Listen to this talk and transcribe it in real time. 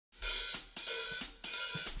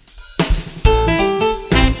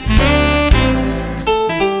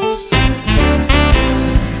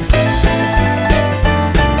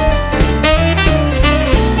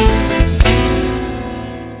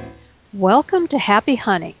Welcome to Happy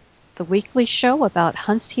Hunting, the weekly show about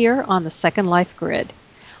hunts here on the Second Life Grid.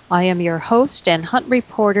 I am your host and hunt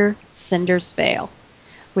reporter, Cinders.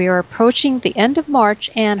 We are approaching the end of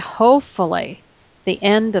March and hopefully the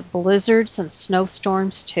end of blizzards and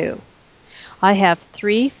snowstorms too. I have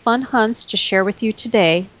 3 fun hunts to share with you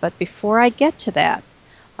today, but before I get to that,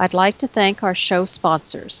 I'd like to thank our show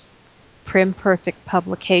sponsors, Prim Perfect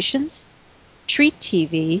Publications, Treat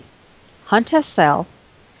TV, Hunt SL,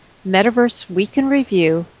 Metaverse Week in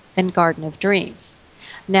Review, and Garden of Dreams.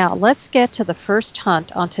 Now let's get to the first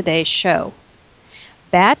hunt on today's show.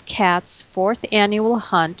 Bad Cat's 4th annual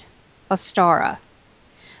hunt, Ostara.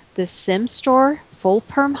 This Sim Store full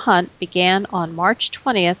perm hunt began on March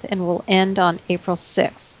 20th and will end on April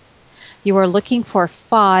 6th. You are looking for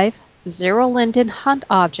 5 zero-linden hunt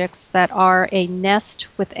objects that are a nest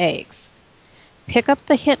with eggs. Pick up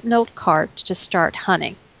the hint note card to start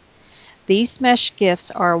hunting. These mesh gifts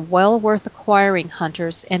are well worth acquiring,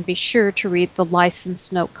 hunters, and be sure to read the license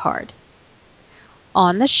note card.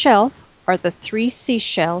 On the shelf are the 3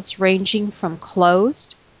 seashells ranging from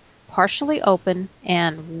closed, partially open,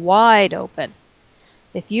 and wide open.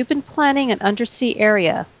 If you've been planning an undersea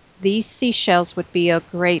area, these seashells would be a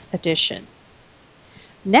great addition.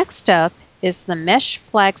 Next up is the mesh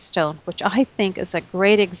flagstone, which I think is a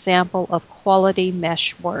great example of quality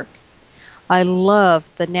mesh work. I love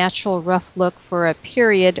the natural rough look for a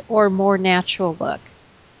period or more natural look.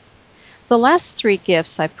 The last 3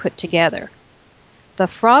 gifts I've put together. The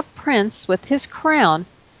Frog Prince with his crown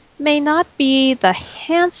may not be the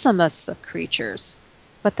handsomest of creatures,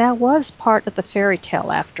 but that was part of the fairy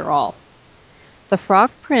tale after all. The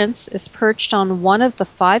Frog Prince is perched on one of the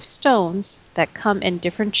 5 stones that come in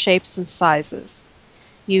different shapes and sizes.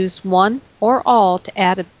 Use one or all to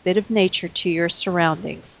add a bit of nature to your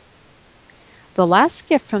surroundings. The last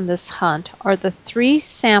gift from this hunt are the 3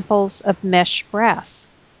 samples of mesh grass,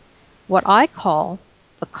 what I call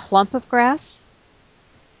the clump of grass,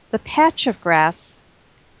 the patch of grass,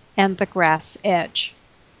 and the grass edge.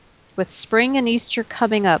 With spring and Easter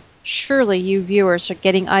coming up, surely you viewers are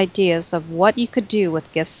getting ideas of what you could do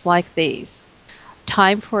with gifts like these.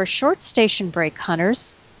 Time for a short station break,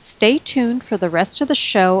 hunters. Stay tuned for the rest of the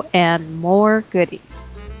show and more goodies.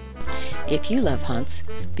 If you love hunts,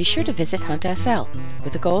 be sure to visit Hunt SL,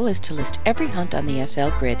 where the goal is to list every hunt on the SL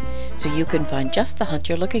grid so you can find just the hunt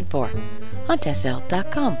you're looking for.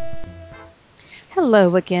 HuntSL.com.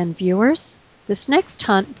 Hello again, viewers. This next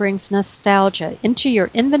hunt brings nostalgia into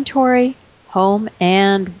your inventory, home,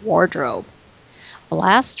 and wardrobe.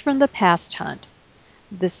 Blast from the past hunt.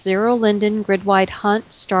 This zero-linden grid-wide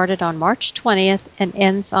hunt started on March 20th and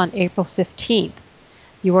ends on April 15th.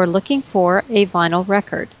 You are looking for a vinyl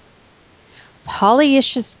record.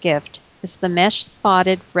 Polyisha's gift is the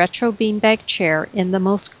mesh-spotted retro beanbag chair in the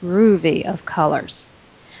most groovy of colors.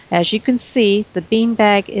 As you can see, the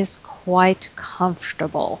beanbag is quite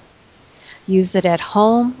comfortable. Use it at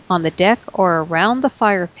home, on the deck, or around the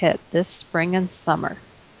fire pit this spring and summer.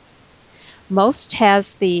 Most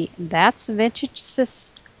has the That's Vintage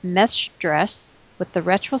Sis mesh dress with the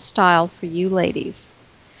retro style for you ladies.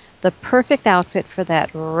 The perfect outfit for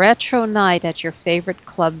that retro night at your favorite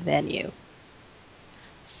club venue.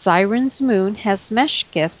 Siren's Moon has mesh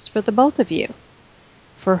gifts for the both of you.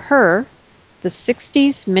 For her, the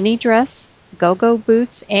 60s mini dress, go-go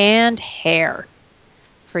boots, and hair.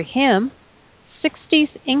 For him,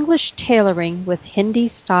 60s English tailoring with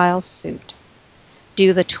Hindi-style suit.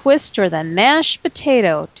 Do the twist or the mashed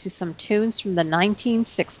potato to some tunes from the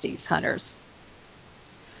 1960s, hunters.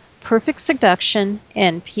 Perfect Seduction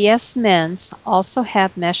and PS Men's also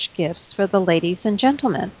have mesh gifts for the ladies and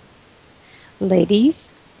gentlemen.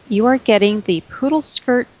 Ladies, you are getting the poodle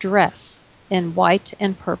skirt dress in white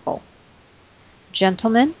and purple.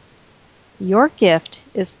 Gentlemen, your gift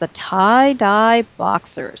is the tie-dye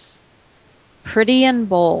boxers. Pretty and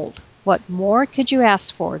bold. What more could you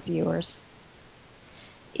ask for, viewers?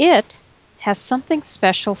 It has something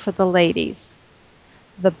special for the ladies.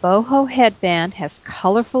 The boho headband has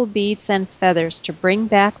colorful beads and feathers to bring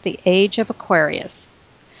back the age of Aquarius,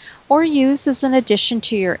 or use as an addition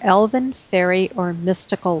to your elven, fairy, or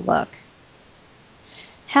mystical look.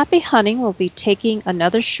 Happy hunting will be taking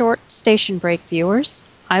another short station break, viewers.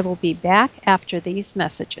 I will be back after these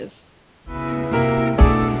messages.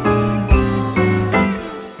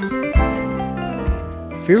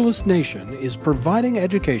 Fearless Nation is providing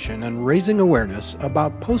education and raising awareness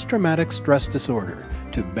about post-traumatic stress disorder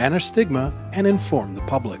to banish stigma and inform the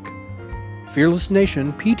public. Fearless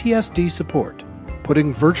Nation PTSD support,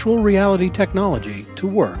 putting virtual reality technology to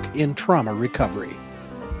work in trauma recovery.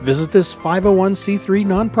 Visit this 501c3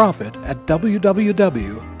 nonprofit at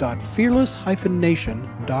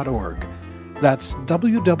www.fearless-nation.org. That's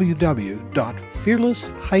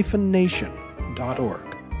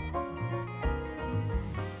www.fearless-nation.org.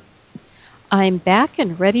 I'm back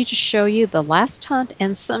and ready to show you the last hunt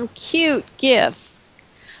and some cute gifts.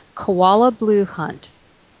 Koala Blue Hunt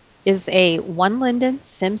is a one linden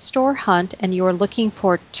sim store hunt, and you are looking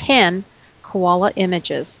for 10 koala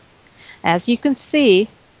images. As you can see,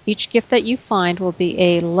 each gift that you find will be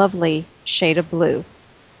a lovely shade of blue.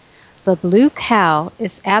 The blue cow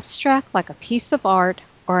is abstract like a piece of art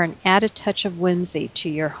or an added touch of whimsy to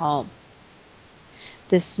your home.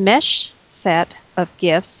 This mesh set of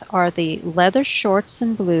gifts are the leather shorts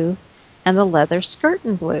in blue and the leather skirt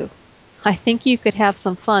in blue. I think you could have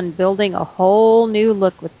some fun building a whole new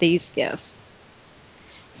look with these gifts.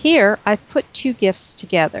 Here I've put two gifts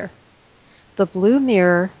together, the blue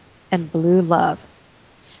mirror and blue love.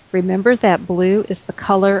 Remember that blue is the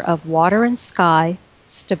color of water and sky,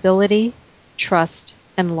 stability, trust,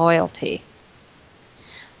 and loyalty.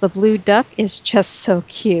 The blue duck is just so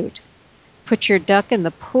cute. Put your duck in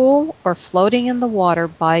the pool or floating in the water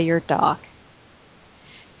by your dock.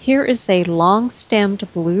 Here is a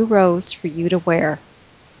long-stemmed blue rose for you to wear.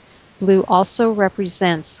 Blue also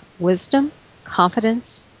represents wisdom,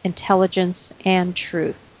 confidence, intelligence, and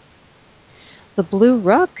truth. The blue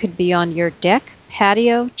rug could be on your deck,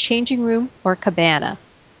 patio, changing room, or cabana.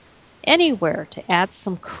 Anywhere to add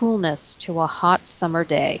some coolness to a hot summer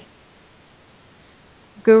day.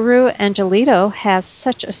 Guru Angelito has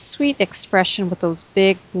such a sweet expression with those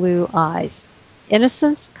big blue eyes.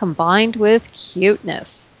 Innocence combined with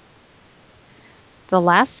cuteness. The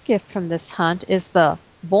last gift from this hunt is the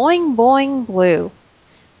Boing Boing Blue.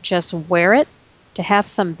 Just wear it to have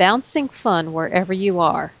some bouncing fun wherever you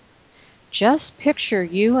are. Just picture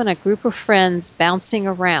you and a group of friends bouncing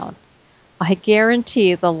around. I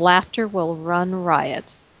guarantee the laughter will run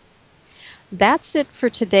riot. That's it for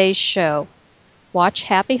today's show. Watch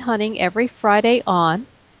Happy Hunting every Friday on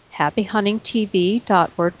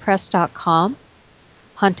happyhuntingtv.wordpress.com,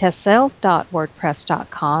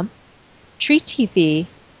 huntsl.wordpress.com, Tree TV,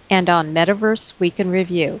 and on Metaverse Week in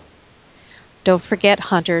Review. Don't forget,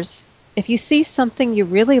 hunters, if you see something you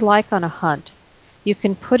really like on a hunt, you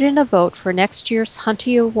can put in a vote for next year's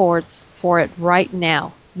Hunty Awards for it right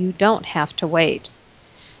now. You don't have to wait.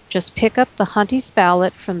 Just pick up the Hunty's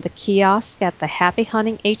ballot from the kiosk at the Happy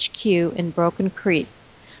Hunting HQ in Broken Creek,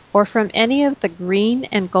 or from any of the green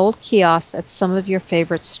and gold kiosks at some of your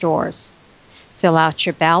favorite stores. Fill out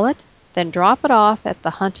your ballot, then drop it off at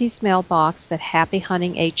the Hunty's mailbox at Happy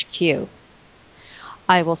Hunting HQ.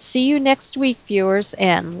 I will see you next week, viewers,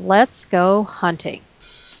 and let's go hunting.